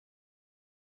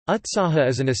Utsaha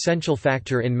is an essential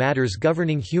factor in matters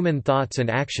governing human thoughts and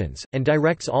actions, and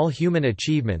directs all human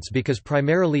achievements because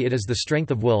primarily it is the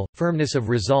strength of will, firmness of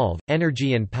resolve,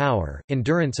 energy and power,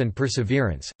 endurance and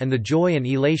perseverance, and the joy and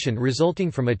elation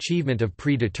resulting from achievement of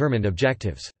predetermined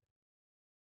objectives.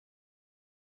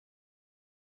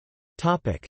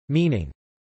 Meaning.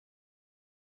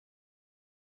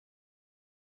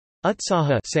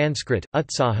 Utsaha Sanskrit,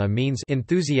 Utsaha means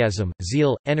enthusiasm,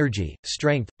 zeal, energy,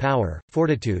 strength, power,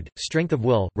 fortitude, strength of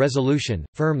will, resolution,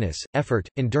 firmness, effort,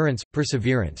 endurance,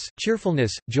 perseverance,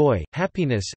 cheerfulness, joy,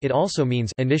 happiness. It also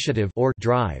means initiative or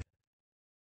drive.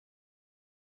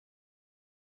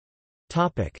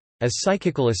 As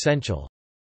psychical essential.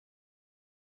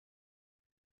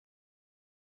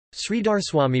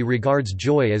 Sridarswami regards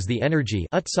joy as the energy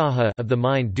utsaha of the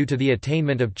mind due to the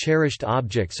attainment of cherished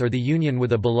objects or the union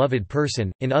with a beloved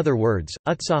person. In other words,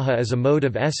 utsaha is a mode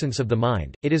of essence of the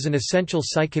mind. It is an essential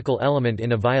psychical element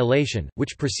in a violation,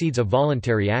 which precedes a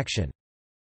voluntary action.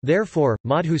 Therefore,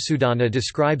 Madhusudana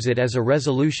describes it as a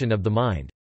resolution of the mind.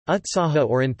 Utsaha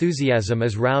or enthusiasm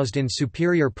is roused in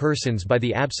superior persons by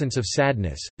the absence of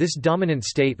sadness. This dominant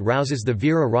state rouses the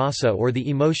vira rasa or the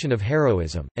emotion of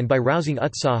heroism, and by rousing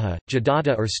utsaha,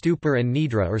 jadata or stupor and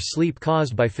nidra or sleep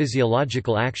caused by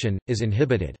physiological action, is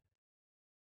inhibited.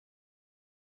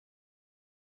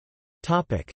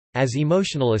 As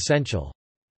emotional essential.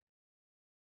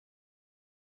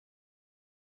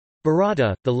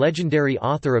 Bharata, the legendary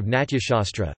author of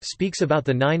Natyashastra, speaks about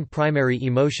the 9 primary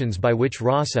emotions by which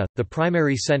rasa, the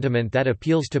primary sentiment that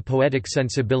appeals to poetic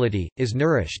sensibility, is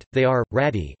nourished. They are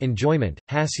rati, enjoyment;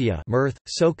 hasya, mirth;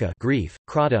 soka, grief;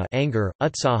 krodha, anger;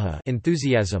 utsaha,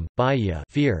 enthusiasm; bhaya,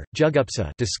 fear;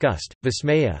 jugupsa, disgust;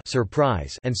 vismaya,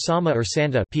 surprise; and sama or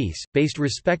santa, peace, based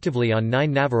respectively on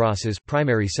 9 navarasas,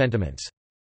 primary sentiments.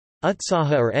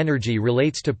 Utsaha or energy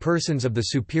relates to persons of the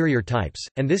superior types,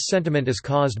 and this sentiment is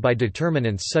caused by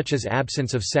determinants such as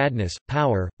absence of sadness,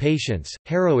 power, patience,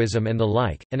 heroism and the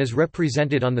like, and is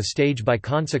represented on the stage by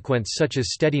consequents such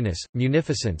as steadiness,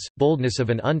 munificence, boldness of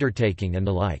an undertaking and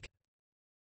the like.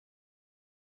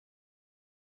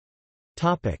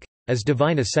 As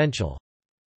divine essential.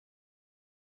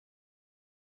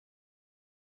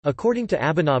 According to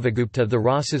Abhinavagupta, the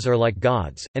rasas are like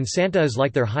gods, and Santa is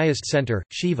like their highest center,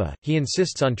 Shiva. He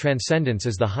insists on transcendence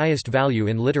as the highest value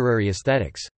in literary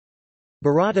aesthetics.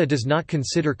 Bharata does not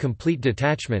consider complete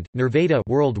detachment, nirvada,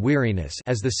 world weariness,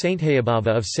 as the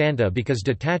sainthayabhava of Santa because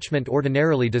detachment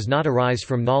ordinarily does not arise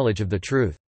from knowledge of the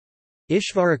truth.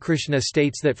 Ishvarakrishna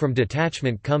states that from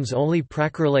detachment comes only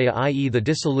prakralaya, i.e. the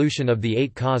dissolution of the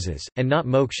 8 causes, and not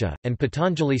moksha, and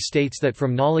Patanjali states that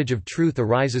from knowledge of truth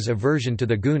arises aversion to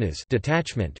the gunas,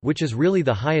 detachment, which is really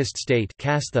the highest state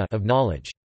of knowledge.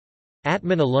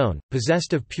 Atman alone,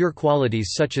 possessed of pure qualities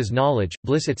such as knowledge,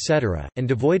 bliss etc., and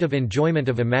devoid of enjoyment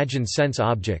of imagined sense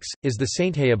objects, is the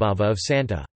sainthayabhava of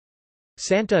Santa.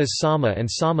 Santa is sama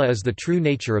and sama is the true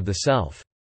nature of the self.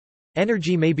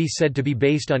 Energy may be said to be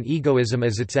based on egoism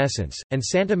as its essence, and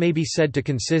Santa may be said to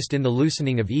consist in the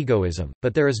loosening of egoism,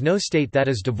 but there is no state that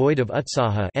is devoid of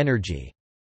utsaha energy.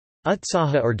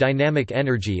 Utsaha or dynamic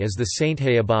energy is the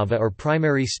sainthayabhava or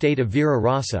primary state of vira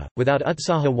rasa. Without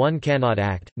utsaha one cannot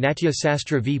act. Natya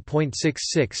Sastra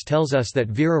v.66 tells us that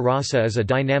vira rasa is a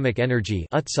dynamic energy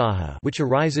utsaha which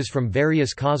arises from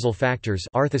various causal factors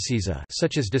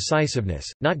such as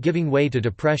decisiveness, not giving way to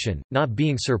depression, not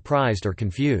being surprised or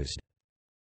confused.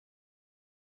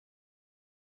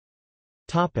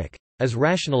 As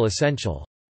rational essential.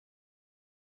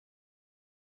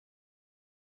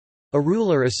 A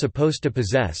ruler is supposed to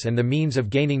possess and the means of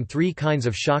gaining 3 kinds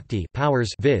of shakti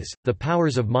powers, viz., the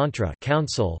powers of mantra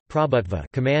counsel, prabhutva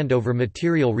command over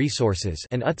material resources,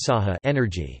 and utsaha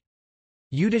energy.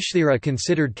 Yudhishthira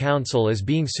considered counsel as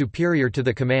being superior to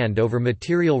the command over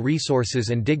material resources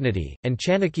and dignity, and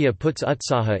Chanakya puts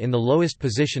utsaha in the lowest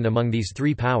position among these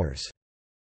 3 powers.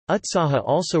 Utsaha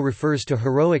also refers to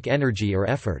heroic energy or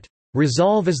effort.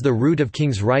 Resolve is the root of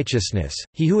king's righteousness,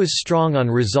 he who is strong on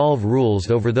resolve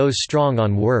rules over those strong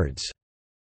on words.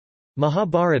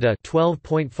 Mahabharata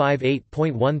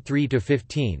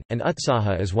 12.58.13-15, and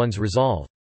utsaha is one's resolve.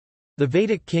 The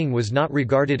Vedic king was not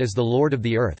regarded as the lord of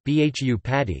the earth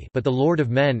but the lord of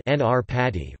men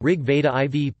Rig Veda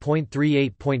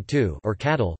IV.38.2 or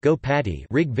cattle Go Patti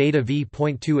Rig Veda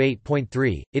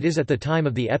v.28.3. It is at the time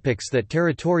of the epics that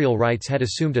territorial rights had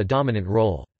assumed a dominant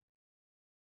role.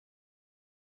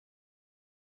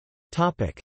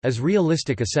 As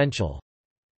realistic essential.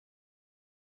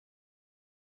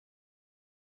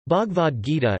 Bhagavad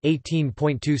Gita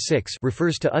 18.26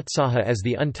 refers to utsaha as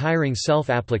the untiring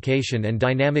self-application and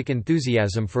dynamic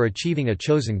enthusiasm for achieving a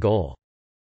chosen goal.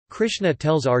 Krishna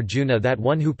tells Arjuna that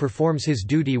one who performs his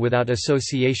duty without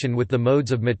association with the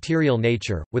modes of material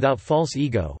nature, without false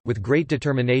ego, with great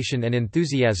determination and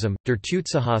enthusiasm,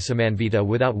 Utsaha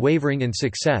without wavering in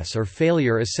success or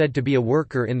failure is said to be a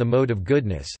worker in the mode of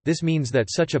goodness. This means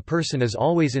that such a person is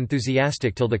always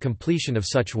enthusiastic till the completion of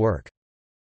such work.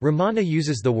 Ramana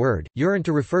uses the word urine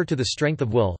to refer to the strength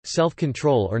of will,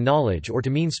 self-control or knowledge, or to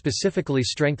mean specifically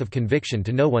strength of conviction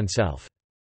to know oneself.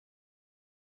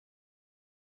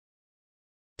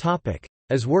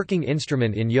 As working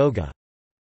instrument in yoga.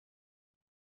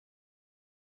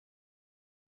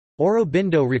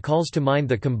 Aurobindo recalls to mind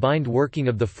the combined working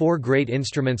of the four great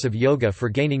instruments of yoga for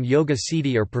gaining yoga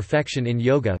siddhi or perfection in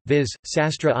yoga, viz.,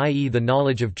 sastra, i.e. the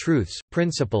knowledge of truths,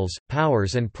 principles,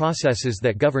 powers and processes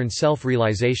that govern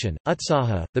self-realization,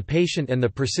 utsaha, the patient and the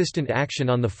persistent action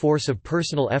on the force of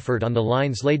personal effort on the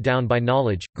lines laid down by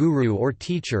knowledge, guru or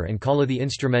teacher, and kala, the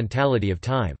instrumentality of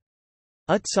time.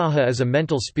 Utsaha is a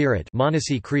mental spirit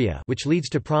which leads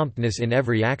to promptness in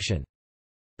every action.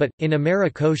 But, in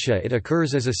Amarikosha it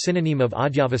occurs as a synonym of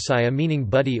adyavasaya, meaning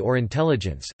buddhi or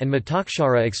intelligence, and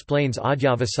Mitakshara explains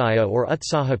adyavasaya or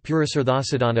utsaha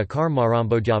purasarthasadhana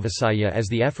karmarambodhyavasaya as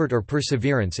the effort or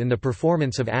perseverance in the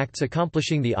performance of acts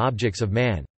accomplishing the objects of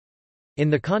man. In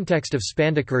the context of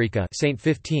Spandakarika Saint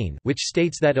 15, which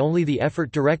states that only the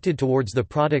effort directed towards the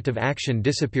product of action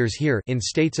disappears here in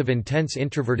states of intense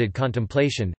introverted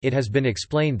contemplation, it has been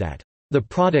explained that the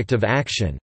product of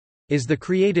action is the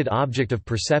created object of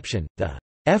perception, the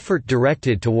effort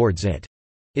directed towards it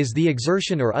is the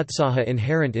exertion or utsaha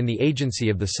inherent in the agency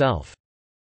of the self.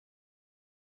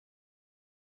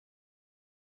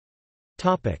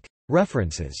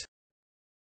 References